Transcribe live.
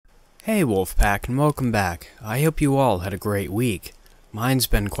Hey Wolfpack, and welcome back. I hope you all had a great week. Mine's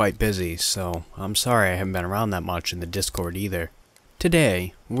been quite busy, so I'm sorry I haven't been around that much in the Discord either.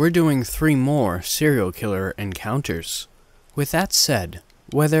 Today, we're doing 3 more serial killer encounters. With that said,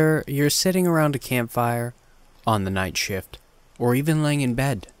 whether you're sitting around a campfire, on the night shift, or even laying in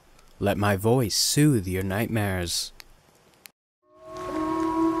bed, let my voice soothe your nightmares.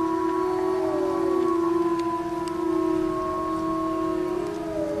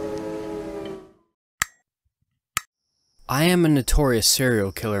 I am a notorious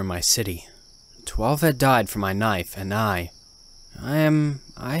serial killer in my city. 12 had died from my knife, and I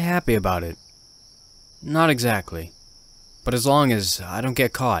happy about it. Not exactly. But as long as I don't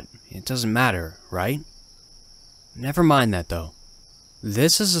get caught, it doesn't matter, right? Never mind that though.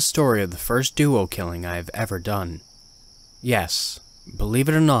 This is a story of the first duo killing I have ever done. Yes, believe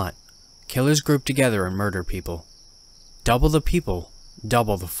it or not, killers group together and murder people. Double the people,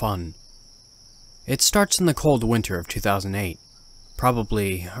 double the fun. It starts in the cold winter of 2008,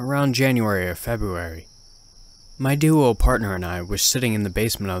 probably around January or February. My duo partner and I were sitting in the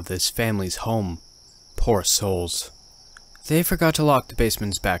basement of this family's home. Poor souls. They forgot to lock the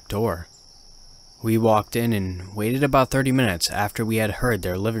basement's back door. We walked in and waited about 30 minutes after we had heard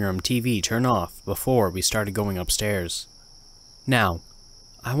their living room TV turn off before we started going upstairs. Now,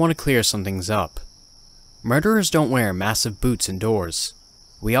 I want to clear some things up. Murderers don't wear massive boots indoors.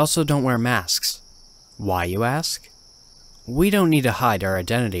 We also don't wear masks. Why, you ask? We don't need to hide our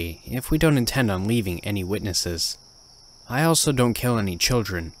identity if we don't intend on leaving any witnesses. I also don't kill any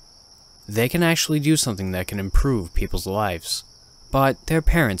children. They can actually do something that can improve people's lives, but their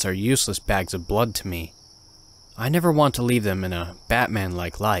parents are useless bags of blood to me. I never want to leave them in a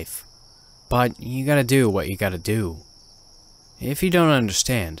Batman-like life, but you gotta do what you gotta do. If you don't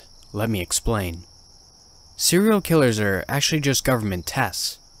understand, let me explain. Serial killers are actually just government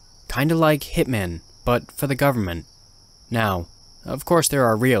tests, kinda like hitmen, but for the government. Now, of course there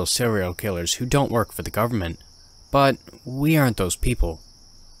are real serial killers who don't work for the government, but we aren't those people.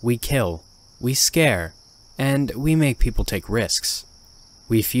 We kill, we scare, and we make people take risks.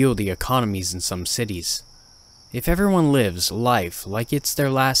 We fuel the economies in some cities. If everyone lives life like it's their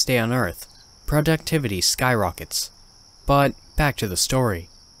last day on Earth, productivity skyrockets. But back to the story.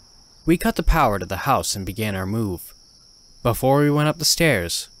 We cut the power to the house and began our move. Before we went up the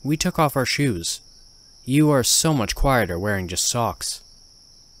stairs, we took off our shoes. You are so much quieter wearing just socks.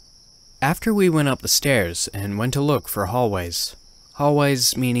 After we went up the stairs and went to look for hallways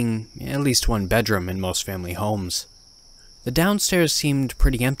meaning at least one bedroom in most family homes, the downstairs seemed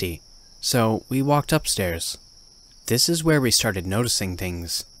pretty empty, so we walked upstairs. This is where we started noticing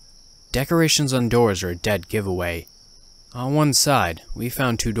things. Decorations on doors are a dead giveaway. On one side, we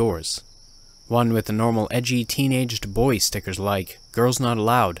found 2 doors. One with the normal edgy teenaged boy stickers like "Girls Not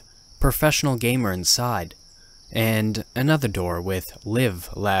Allowed," "Professional Gamer" inside, and another door with "Live,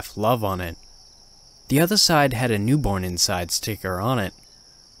 Laugh, Love" on it. The other side had a newborn inside sticker on it.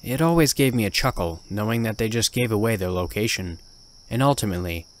 It always gave me a chuckle knowing that they just gave away their location, and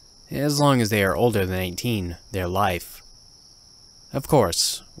ultimately, as long as they are older than 18, their life. Of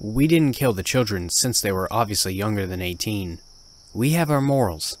course, we didn't kill the children since they were obviously younger than 18. We have our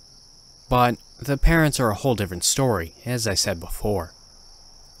morals. But the parents are a whole different story, as I said before.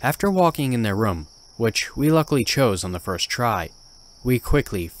 After walking in their room, which we luckily chose on the first try, we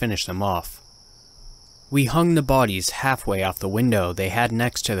quickly finished them off. We hung the bodies halfway off the window they had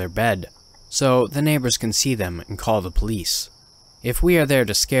next to their bed, so the neighbors can see them and call the police. If we are there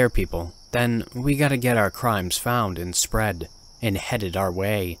to scare people, then we gotta get our crimes found and spread, and headed our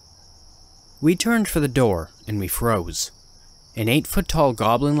way. We turned for the door, and we froze. An 8-foot-tall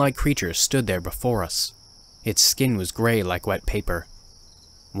goblin-like creature stood there before us. Its skin was gray like wet paper.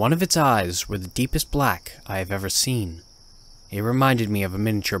 One of its eyes were the deepest black I have ever seen. It reminded me of a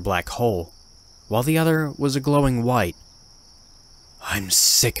miniature black hole, while the other was a glowing white. "I'm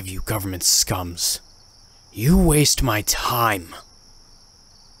sick of you government scums. You waste my time,"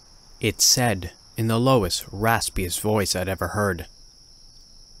 it said in the lowest, raspiest voice I'd ever heard.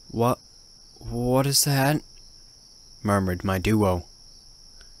 What is that?" murmured my duo.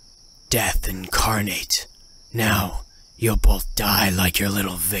 "Death incarnate. Now, you'll both die like your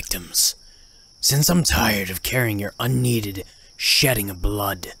little victims, since I'm tired of carrying your unneeded shedding of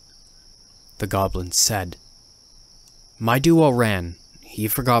blood," the goblin said. My duo ran. He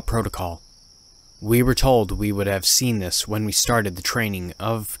forgot protocol. We were told we would have seen this when we started the training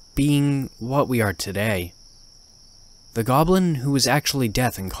of being what we are today. The goblin, who was actually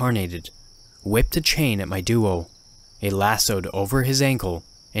death incarnated, whipped a chain at my duo. It lassoed over his ankle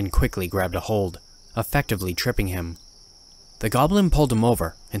and quickly grabbed a hold, effectively tripping him. The goblin pulled him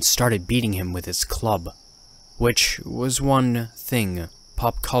over and started beating him with his club, which was one thing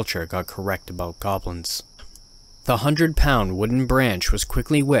pop culture got correct about goblins. The 100-pound wooden branch was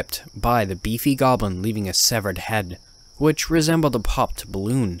quickly whipped by the beefy goblin, leaving a severed head, which resembled a popped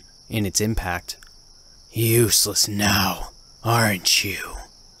balloon in its impact. "Useless now, aren't you?"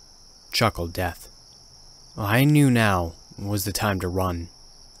 chuckled Death. I knew now was the time to run.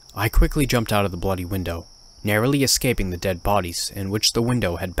 I quickly jumped out of the bloody window, narrowly escaping the dead bodies in which the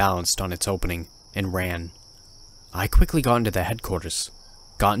window had balanced on its opening, and ran. I quickly got into the headquarters,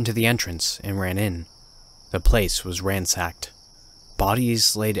 got into the entrance, and ran in. The place was ransacked.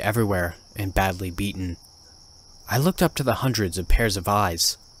 Bodies laid everywhere and badly beaten. I looked up to the hundreds of pairs of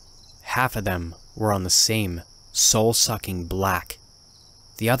eyes. Half of them were on the same soul-sucking black.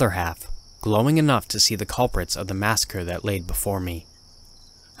 The other half glowing enough to see the culprits of the massacre that laid before me.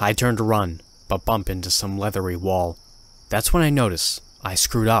 I turned to run, but bump into some leathery wall. That's when I noticed I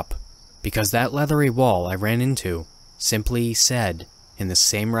screwed up, because that leathery wall I ran into simply said, in the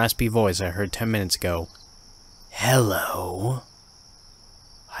same raspy voice I heard 10 minutes ago, "Hello."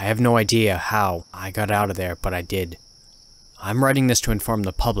 I have no idea how I got out of there, but I did. I'm writing this to inform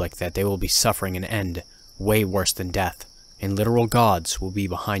the public that they will be suffering an end way worse than death, and literal gods will be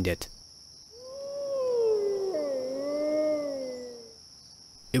behind it.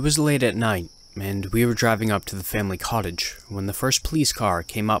 It was late at night, and we were driving up to the family cottage when the first police car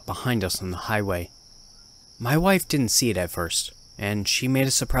came up behind us on the highway. My wife didn't see it at first, and she made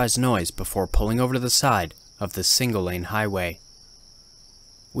a surprised noise before pulling over to the side of the single-lane highway.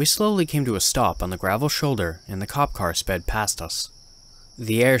 We slowly came to a stop on the gravel shoulder, and the cop car sped past us,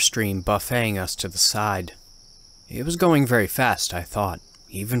 the airstream buffeting us to the side. It was going very fast, I thought,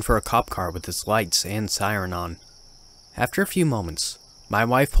 even for a cop car with its lights and siren on. After a few moments, my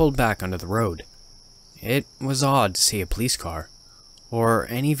wife pulled back onto the road. It was odd to see a police car, or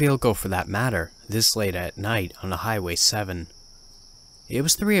any vehicle for that matter, this late at night on Highway 7. It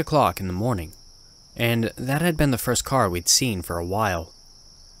was 3 o'clock in the morning, and that had been the first car we'd seen for a while.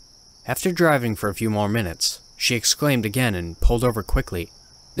 After driving for a few more minutes, she exclaimed again and pulled over quickly.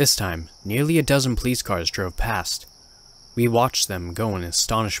 This time, nearly a dozen police cars drove past. We watched them go in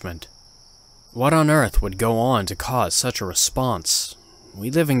astonishment. What on earth would go on to cause such a response? We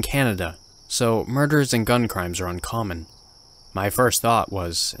live in Canada, so murders and gun crimes are uncommon. My first thought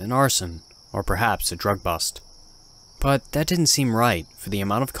was an arson, or perhaps a drug bust. But that didn't seem right for the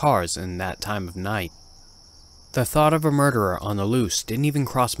amount of cars in that time of night. The thought of a murderer on the loose didn't even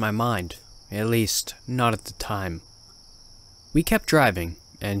cross my mind, at least not at the time. We kept driving,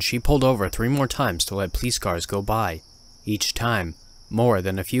 and she pulled over 3 more times to let police cars go by. Each time, more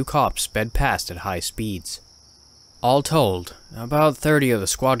than a few cops sped past at high speeds. All told, about 30 of the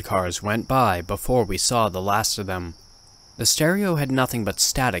squad cars went by before we saw the last of them. The stereo had nothing but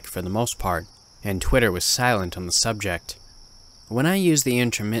static for the most part, and Twitter was silent on the subject. When I used the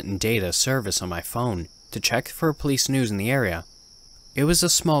intermittent data service on my phone to check for police news in the area, it was a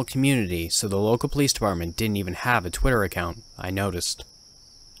small community, so the local police department didn't even have a Twitter account, I noticed.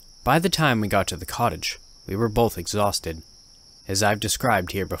 By the time we got to the cottage, we were both exhausted. As I've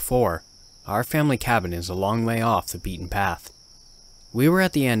described here before, our family cabin is a long way off the beaten path. We were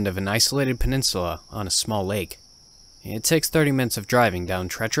at the end of an isolated peninsula on a small lake. It takes 30 minutes of driving down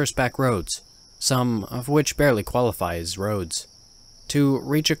treacherous back roads, some of which barely qualify as roads, to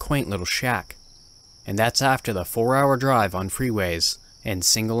reach a quaint little shack. And that's after the 4-hour drive on freeways and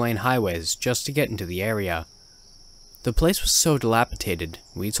single-lane highways just to get into the area. The place was so dilapidated,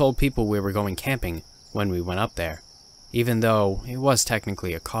 we told people we were going camping when we went up there, even though it was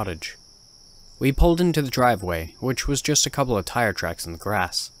technically a cottage. We pulled into the driveway, which was just a couple of tire tracks in the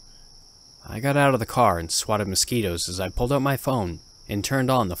grass. I got out of the car and swatted mosquitoes as I pulled out my phone and turned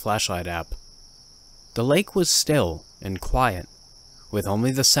on the flashlight app. The lake was still and quiet, with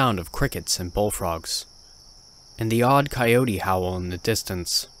only the sound of crickets and bullfrogs, and the odd coyote howl in the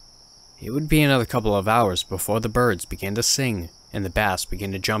distance. It would be another couple of hours before the birds began to sing and the bass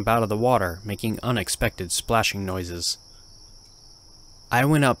began to jump out of the water, making unexpected splashing noises. I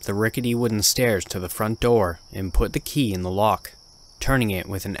went up the rickety wooden stairs to the front door and put the key in the lock, turning it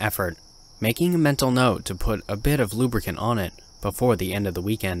with an effort, making a mental note to put a bit of lubricant on it before the end of the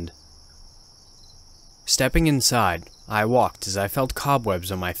weekend. Stepping inside, I walked as I felt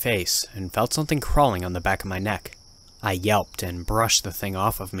cobwebs on my face and felt something crawling on the back of my neck. I yelped and brushed the thing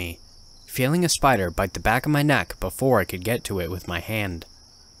off of me, feeling a spider bite the back of my neck before I could get to it with my hand.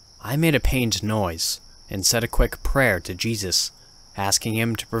 I made a pained noise and said a quick prayer to Jesus, asking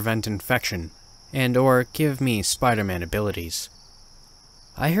him to prevent infection and or give me Spider-Man abilities.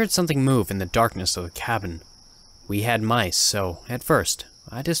 I heard something move in the darkness of the cabin. We had mice, so at first,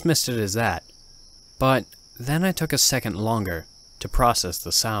 I dismissed it as that. But then I took a second longer to process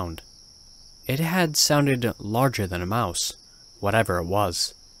the sound. It had sounded larger than a mouse, whatever it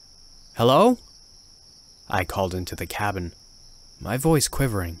was. "Hello?" I called into the cabin, my voice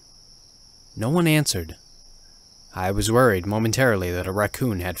quivering. No one answered. I was worried momentarily that a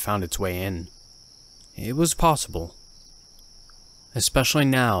raccoon had found its way in. It was possible. Especially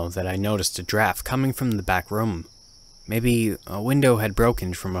now that I noticed a draft coming from the back room. Maybe a window had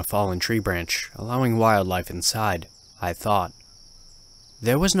broken from a fallen tree branch, allowing wildlife inside, I thought.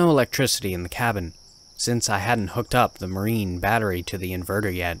 There was no electricity in the cabin, since I hadn't hooked up the marine battery to the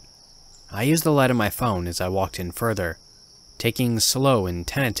inverter yet. I used the light of my phone as I walked in further, taking slow and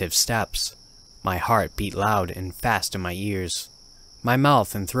tentative steps. My heart beat loud and fast in my ears. My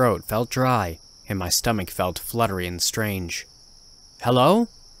mouth and throat felt dry, and my stomach felt fluttery and strange. "Hello?"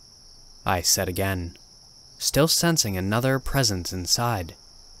 I said again, still sensing another presence inside.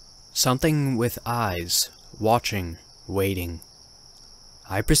 Something with eyes, watching, waiting.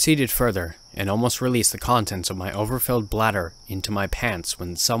 I proceeded further, and almost released the contents of my overfilled bladder into my pants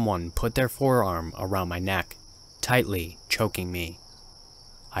when someone put their forearm around my neck, tightly choking me.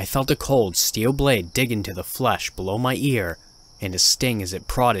 I felt a cold steel blade dig into the flesh below my ear, and a sting as it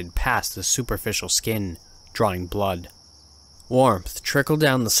prodded past the superficial skin, drawing blood. Warmth trickled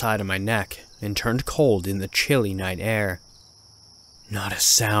down the side of my neck and turned cold in the chilly night air. Not a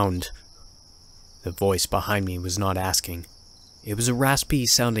sound. The voice behind me was not asking. It was a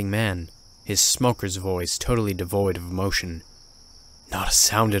raspy-sounding man, his smoker's voice totally devoid of emotion. Not a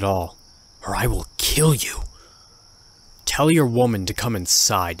sound at all, or I will kill you. Tell your woman to come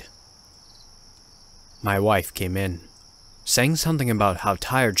inside. My wife came in, saying something about how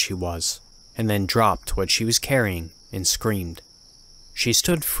tired she was, and then dropped what she was carrying and screamed. She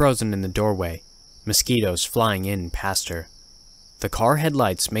stood frozen in the doorway, mosquitoes flying in past her, the car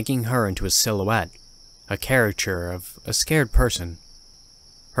headlights making her into a silhouette, a caricature of a scared person.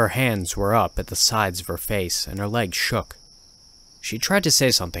 Her hands were up at the sides of her face and her legs shook. She tried to say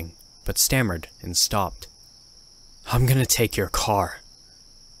something, but stammered and stopped. "I'm gonna take your car,"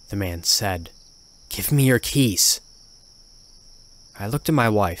 the man said. "Give me your keys." I looked at my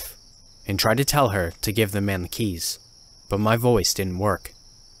wife and tried to tell her to give the man the keys, but my voice didn't work.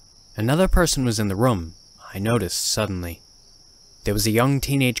 Another person was in the room, I noticed suddenly. There was a young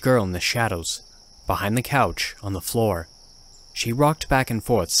teenage girl in the shadows, behind the couch on the floor. She rocked back and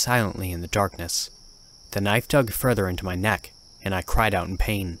forth silently in the darkness. The knife dug further into my neck, and I cried out in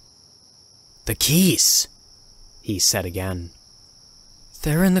pain. "The keys!" he said again.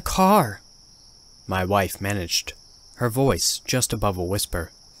 "They're in the car," my wife managed, her voice just above a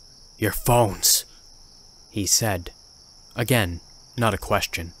whisper. "Your phones," he said. Again, not a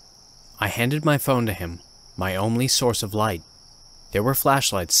question. I handed my phone to him, my only source of light. There were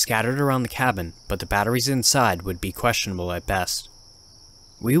flashlights scattered around the cabin, but the batteries inside would be questionable at best.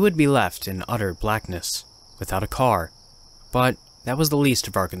 We would be left in utter blackness, without a car, but that was the least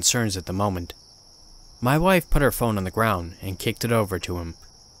of our concerns at the moment. My wife put her phone on the ground and kicked it over to him,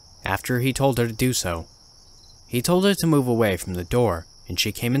 after he told her to do so. He told her to move away from the door, and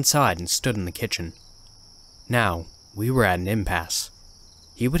she came inside and stood in the kitchen. Now, we were at an impasse.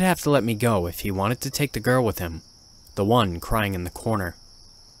 He would have to let me go if he wanted to take the girl with him, the one crying in the corner.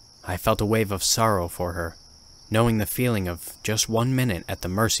 I felt a wave of sorrow for her, knowing the feeling of just 1 minute at the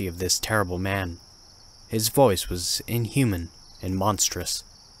mercy of this terrible man. His voice was inhuman and monstrous.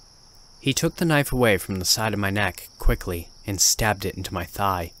 He took the knife away from the side of my neck quickly and stabbed it into my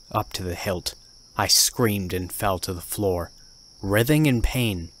thigh, up to the hilt. I screamed and fell to the floor, writhing in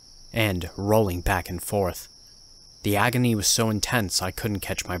pain and rolling back and forth. The agony was so intense I couldn't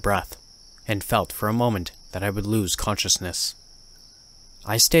catch my breath, and felt for a moment that I would lose consciousness.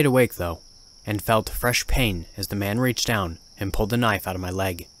 I stayed awake though, and felt fresh pain as the man reached down and pulled the knife out of my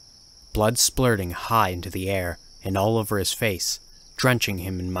leg, blood splurting high into the air and all over his face, drenching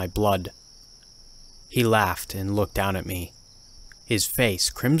him in my blood. He laughed and looked down at me, his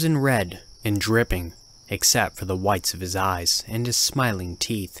face crimson red and dripping, except for the whites of his eyes and his smiling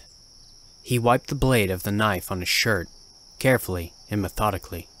teeth. He wiped the blade of the knife on his shirt, carefully and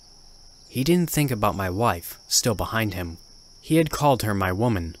methodically. He didn't think about my wife, still behind him. He had called her my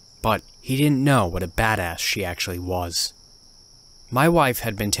woman, but he didn't know what a badass she actually was. My wife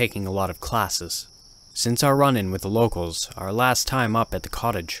had been taking a lot of classes. Since our run-in with the locals, our last time up at the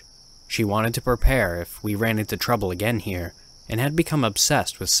cottage, she wanted to prepare if we ran into trouble again here, and had become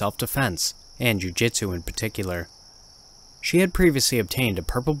obsessed with self-defense, and jujitsu in particular. She had previously obtained a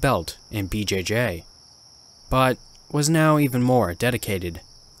purple belt in BJJ, but was now even more dedicated,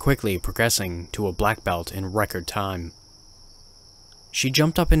 quickly progressing to a black belt in record time. She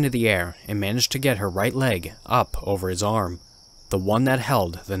jumped up into the air and managed to get her right leg up over his arm, the one that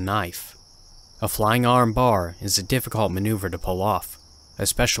held the knife. A flying arm bar is a difficult maneuver to pull off,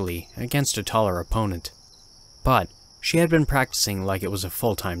 especially against a taller opponent. But she had been practicing like it was a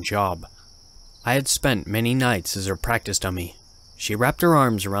full-time job. I had spent many nights as her practice dummy. She wrapped her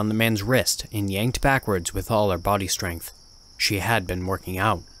arms around the man's wrist and yanked backwards with all her body strength. She had been working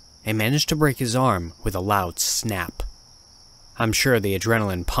out, and managed to break his arm with a loud snap. I'm sure the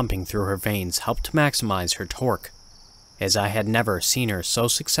adrenaline pumping through her veins helped maximize her torque, as I had never seen her so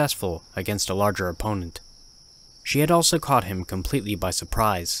successful against a larger opponent. She had also caught him completely by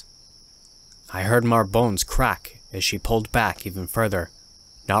surprise. I heard my bones crack as she pulled back even further,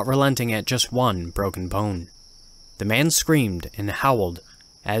 not relenting at just one broken bone. The man screamed and howled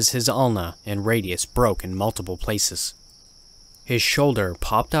as his ulna and radius broke in multiple places. His shoulder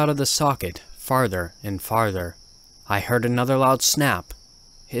popped out of the socket farther and farther. I heard another loud snap.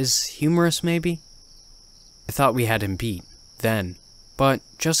 His humerus, maybe? I thought we had him beat, then, but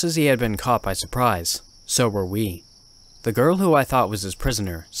just as he had been caught by surprise, so were we. The girl who I thought was his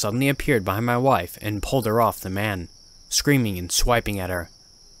prisoner suddenly appeared behind my wife and pulled her off the man, screaming and swiping at her.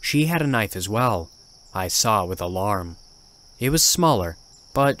 She had a knife as well, I saw with alarm. It was smaller,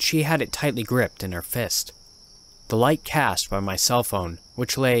 but she had it tightly gripped in her fist. The light cast by my cell phone,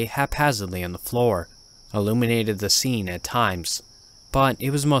 which lay haphazardly on the floor, illuminated the scene at times, but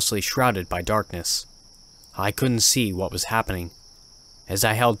it was mostly shrouded by darkness. I couldn't see what was happening, as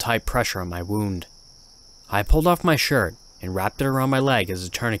I held tight pressure on my wound. I pulled off my shirt and wrapped it around my leg as a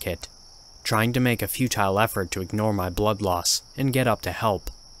tourniquet, trying to make a futile effort to ignore my blood loss and get up to help.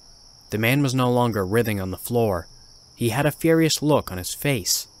 The man was no longer writhing on the floor. He had a furious look on his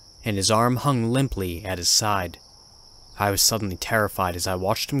face, and his arm hung limply at his side. I was suddenly terrified as I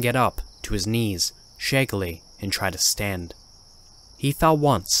watched him get up to his knees, shakily, and try to stand. He fell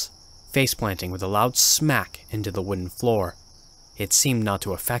once, face-planting with a loud smack into the wooden floor. It seemed not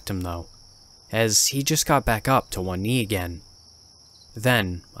to affect him, though, as he just got back up to one knee again.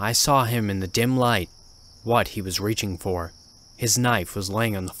 Then, I saw him in the dim light, what he was reaching for. His knife was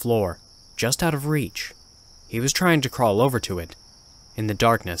laying on the floor, just out of reach. He was trying to crawl over to it. In the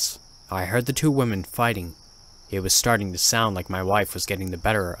darkness, I heard the two women fighting. It was starting to sound like my wife was getting the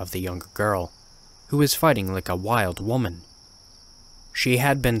better of the younger girl, who was fighting like a wild woman. She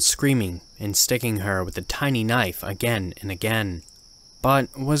had been screaming and sticking her with a tiny knife again and again,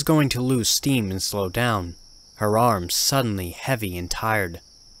 but was going to lose steam and slow down, her arms suddenly heavy and tired.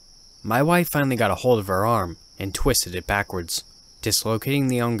 My wife finally got a hold of her arm and twisted it backwards, dislocating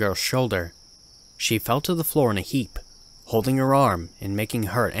the young girl's shoulder. She fell to the floor in a heap, holding her arm and making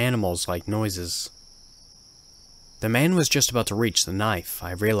hurt animals-like noises. The man was just about to reach the knife,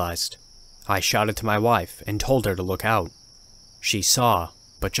 I realized. I shouted to my wife and told her to look out. She saw,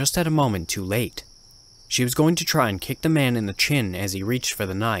 but just at a moment too late. She was going to try and kick the man in the chin as he reached for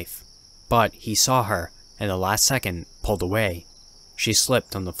the knife, but he saw her, and at the last second pulled away. She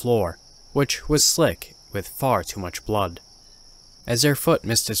slipped on the floor, which was slick with far too much blood. As her foot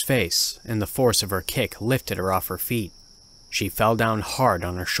missed his face, and the force of her kick lifted her off her feet, she fell down hard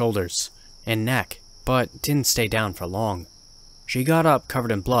on her shoulders and neck, but didn't stay down for long. She got up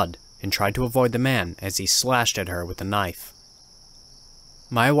covered in blood and tried to avoid the man as he slashed at her with the knife.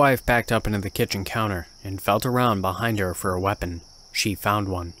 My wife backed up into the kitchen counter and felt around behind her for a weapon. She found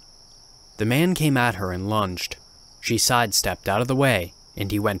one. The man came at her and lunged. She sidestepped out of the way,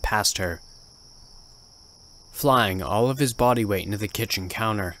 and he went past her, flying all of his body weight into the kitchen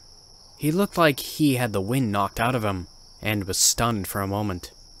counter. He looked like he had the wind knocked out of him, and was stunned for a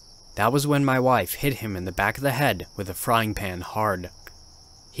moment. That was when my wife hit him in the back of the head with a frying pan hard.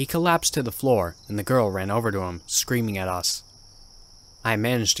 He collapsed to the floor, and the girl ran over to him, screaming at us. I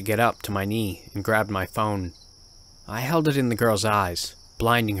managed to get up to my knee and grabbed my phone. I held it in the girl's eyes,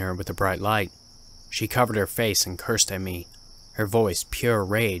 blinding her with the bright light. She covered her face and cursed at me, her voice pure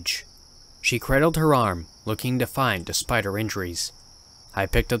rage. She cradled her arm, looking defiant despite her injuries. I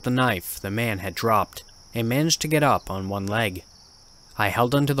picked up the knife the man had dropped and managed to get up on one leg. I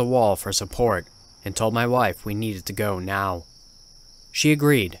held onto the wall for support and told my wife we needed to go now. She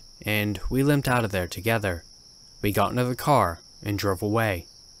agreed, and we limped out of there together. We got into the car and drove away,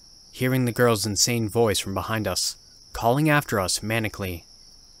 hearing the girl's insane voice from behind us, calling after us manically.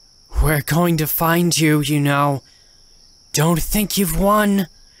 "We're going to find you, you know. Don't think you've won,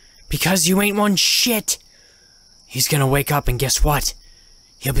 because you ain't won shit. He's gonna wake up and guess what?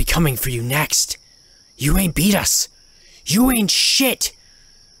 He'll be coming for you next. You ain't beat us. You ain't shit.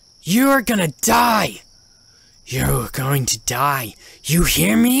 You're gonna die. You're going to die. You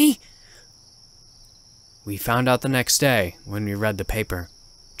hear me? We found out the next day, when we read the paper,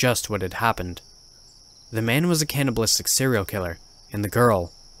 just what had happened. The man was a cannibalistic serial killer, and the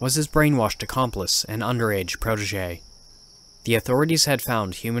girl was his brainwashed accomplice and underage protege. The authorities had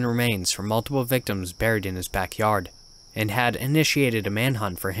found human remains from multiple victims buried in his backyard, and had initiated a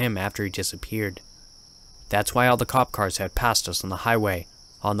manhunt for him after he disappeared. That's why all the cop cars had passed us on the highway,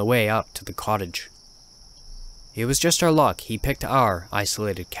 on the way up to the cottage. It was just our luck he picked our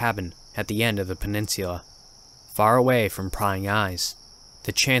isolated cabin at the end of the peninsula, far away from prying eyes.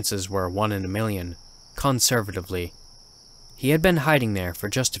 The chances were 1 in a million, conservatively. He had been hiding there for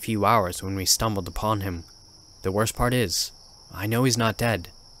just a few hours when we stumbled upon him. The worst part is, I know he's not dead,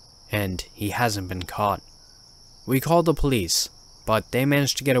 and he hasn't been caught. We called the police, but they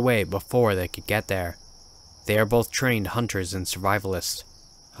managed to get away before they could get there. They are both trained hunters and survivalists.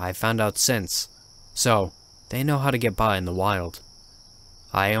 I've found out since, so they know how to get by in the wild.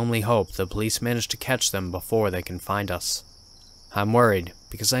 I only hope the police manage to catch them before they can find us. I'm worried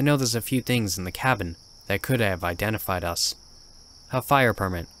because I know there's a few things in the cabin that could have identified us. A fire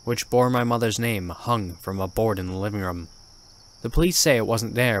permit, which bore my mother's name, hung from a board in the living room. The police say it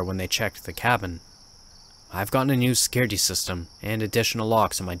wasn't there when they checked the cabin. I've gotten a new security system and additional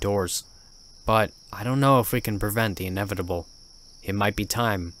locks on my doors, but I don't know if we can prevent the inevitable. It might be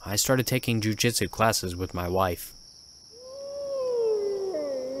time I started taking jujitsu classes with my wife.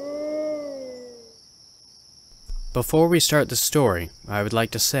 Before we start the story, I would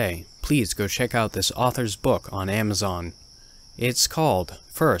like to say, please go check out this author's book on Amazon. It's called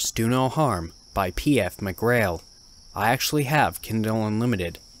First Do No Harm by P.F. McGrail. I actually have Kindle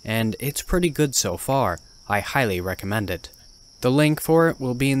Unlimited, and it's pretty good so far. I highly recommend it. The link for it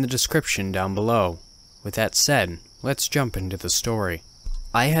will be in the description down below. With that said, let's jump into the story.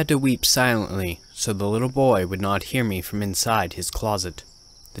 I had to weep silently so the little boy would not hear me from inside his closet.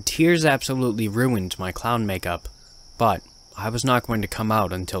 The tears absolutely ruined my clown makeup, but I was not going to come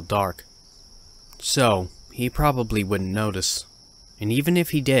out until dark. So, he probably wouldn't notice. And even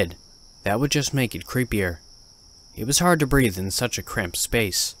if he did, that would just make it creepier. It was hard to breathe in such a cramped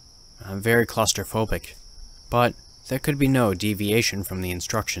space. I'm very claustrophobic. But there could be no deviation from the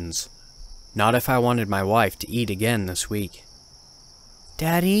instructions. Not if I wanted my wife to eat again this week.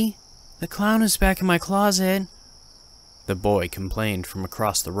 "Daddy, the clown is back in my closet," the boy complained from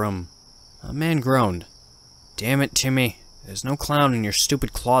across the room. A man groaned. "Damn it, Timmy, there's no clown in your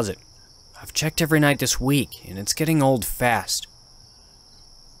stupid closet. I've checked every night this week, and it's getting old fast."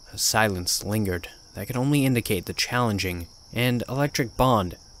 A silence lingered that could only indicate the challenging and electric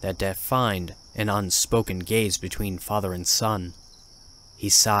bond that defined an unspoken gaze between father and son. He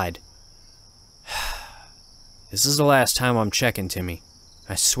sighed. "This is the last time I'm checking, Timmy.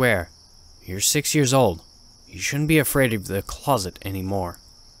 I swear. You're 6 years old. You shouldn't be afraid of the closet anymore."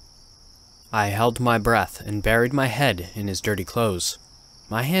 I held my breath and buried my head in his dirty clothes,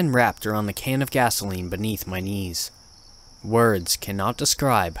 my hand wrapped around the can of gasoline beneath my knees. Words cannot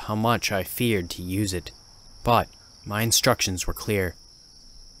describe how much I feared to use it, but my instructions were clear.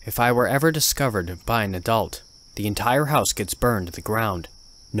 If I were ever discovered by an adult, the entire house gets burned to the ground.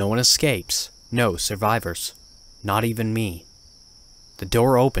 No one escapes, no survivors, not even me. The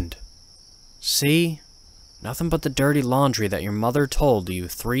door opened. "See? Nothing but the dirty laundry that your mother told you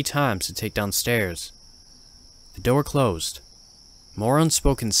 3 times to take downstairs." The door closed. More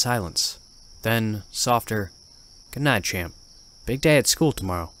unspoken silence. Then, softer, "Good night, champ. Big day at school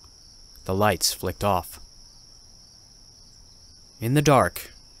tomorrow." The lights flicked off. In the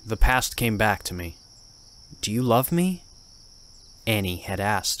dark, the past came back to me. "Do you love me?" Annie had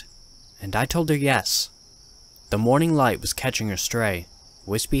asked, and I told her yes. The morning light was catching her stray,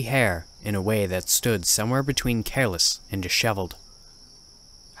 wispy hair in a way that stood somewhere between careless and disheveled.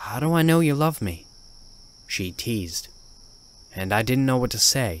 "How do I know you love me?" she teased. And I didn't know what to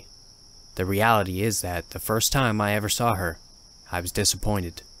say. The reality is that the first time I ever saw her, I was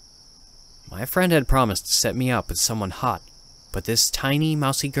disappointed. My friend had promised to set me up with someone hot, but this tiny,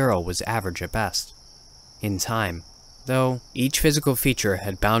 mousy girl was average at best. In time, though, each physical feature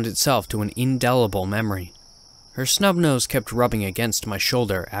had bound itself to an indelible memory. Her snub nose kept rubbing against my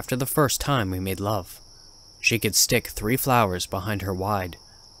shoulder after the first time we made love. She could stick 3 flowers behind her wide,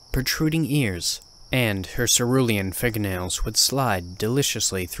 protruding ears, and her cerulean fingernails would slide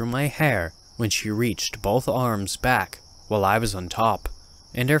deliciously through my hair when she reached both arms back while I was on top,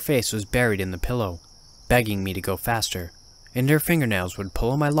 and her face was buried in the pillow, begging me to go faster, and her fingernails would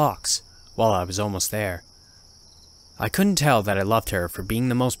pull on my locks while I was almost there. I couldn't tell that I loved her for being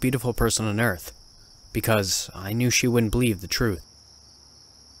the most beautiful person on earth, because I knew she wouldn't believe the truth.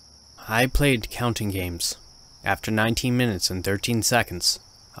 I played counting games. After 19 minutes and 13 seconds,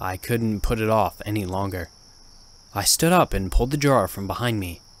 I couldn't put it off any longer. I stood up and pulled the jar from behind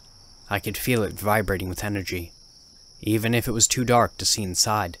me. I could feel it vibrating with energy, even if it was too dark to see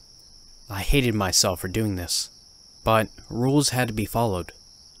inside. I hated myself for doing this, but rules had to be followed.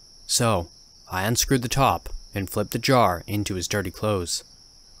 So, I unscrewed the top and flipped the jar into his dirty clothes.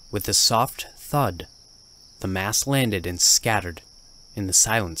 With a soft thud, the mass landed and scattered. In the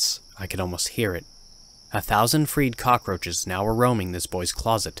silence, I could almost hear it. 1,000 freed cockroaches now were roaming this boy's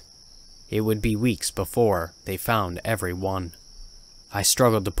closet. It would be weeks before they found every one. I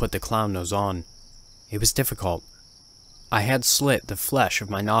struggled to put the clown nose on. It was difficult. I had slit the flesh of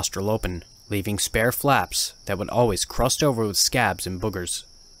my nostril open, leaving spare flaps that would always crust over with scabs and boogers.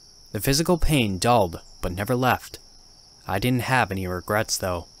 The physical pain dulled, but never left. I didn't have any regrets,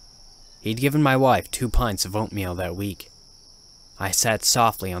 though. He'd given my wife 2 pints of oatmeal that week. I sat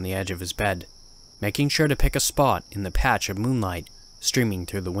softly on the edge of his bed, making sure to pick a spot in the patch of moonlight streaming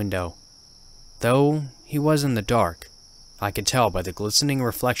through the window. Though he was in the dark, I could tell by the glistening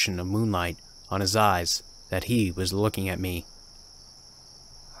reflection of moonlight on his eyes that he was looking at me.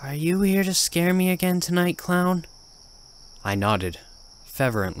 "Are you here to scare me again tonight, clown?" I nodded,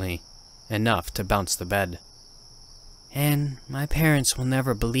 fervently, enough to bounce the bed. "And my parents will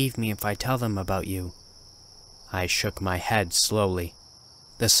never believe me if I tell them about you." I shook my head slowly.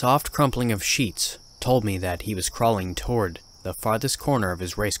 The soft crumpling of sheets told me that he was crawling toward the farthest corner of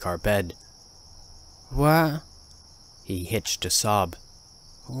his race car bed. "What?" He hitched a sob.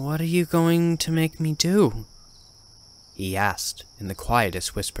 "What are you going to make me do?" he asked in the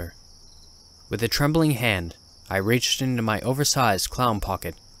quietest whisper. With a trembling hand, I reached into my oversized clown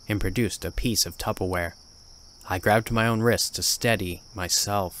pocket and produced a piece of Tupperware. I grabbed my own wrist to steady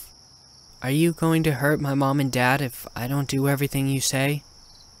myself. "Are you going to hurt my mom and dad if I don't do everything you say?"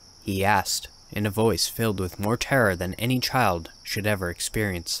 he asked, in a voice filled with more terror than any child should ever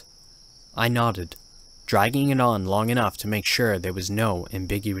experience. I nodded, dragging it on long enough to make sure there was no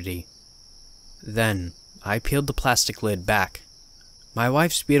ambiguity. Then, I peeled the plastic lid back. My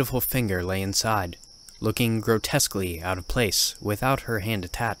wife's beautiful finger lay inside, looking grotesquely out of place without her hand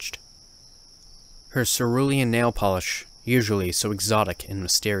attached. Her cerulean nail polish, usually so exotic and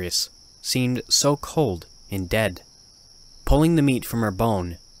mysterious, seemed so cold and dead. Pulling the meat from her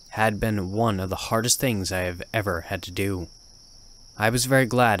bone had been one of the hardest things I have ever had to do. I was very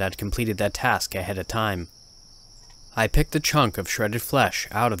glad I'd completed that task ahead of time. I picked the chunk of shredded flesh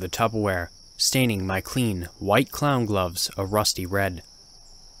out of the Tupperware, staining my clean, white clown gloves a rusty red.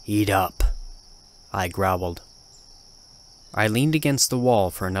 "Eat up," I growled. I leaned against the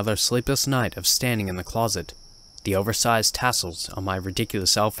wall for another sleepless night of standing in the closet. The oversized tassels on my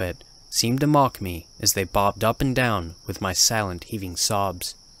ridiculous outfit seemed to mock me as they bobbed up and down with my silent heaving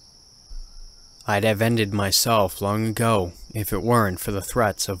sobs. I'd have ended myself long ago if it weren't for the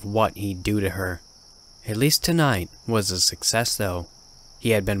threats of what he'd do to her. At least tonight was a success, though. He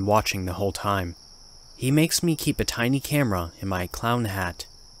had been watching the whole time. He makes me keep a tiny camera in my clown hat.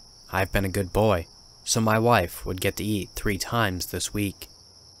 I've been a good boy, so my wife would get to eat 3 times this week.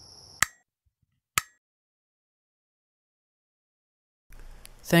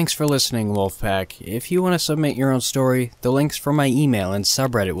 Thanks for listening, Wolfpack. If you want to submit your own story, the links for my email and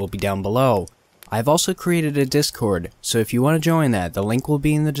subreddit will be down below. I've also created a Discord, so if you want to join that, the link will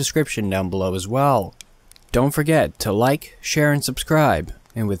be in the description down below as well. Don't forget to like, share, and subscribe.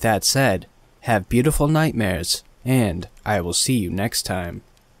 And with that said, have beautiful nightmares, and I will see you next time.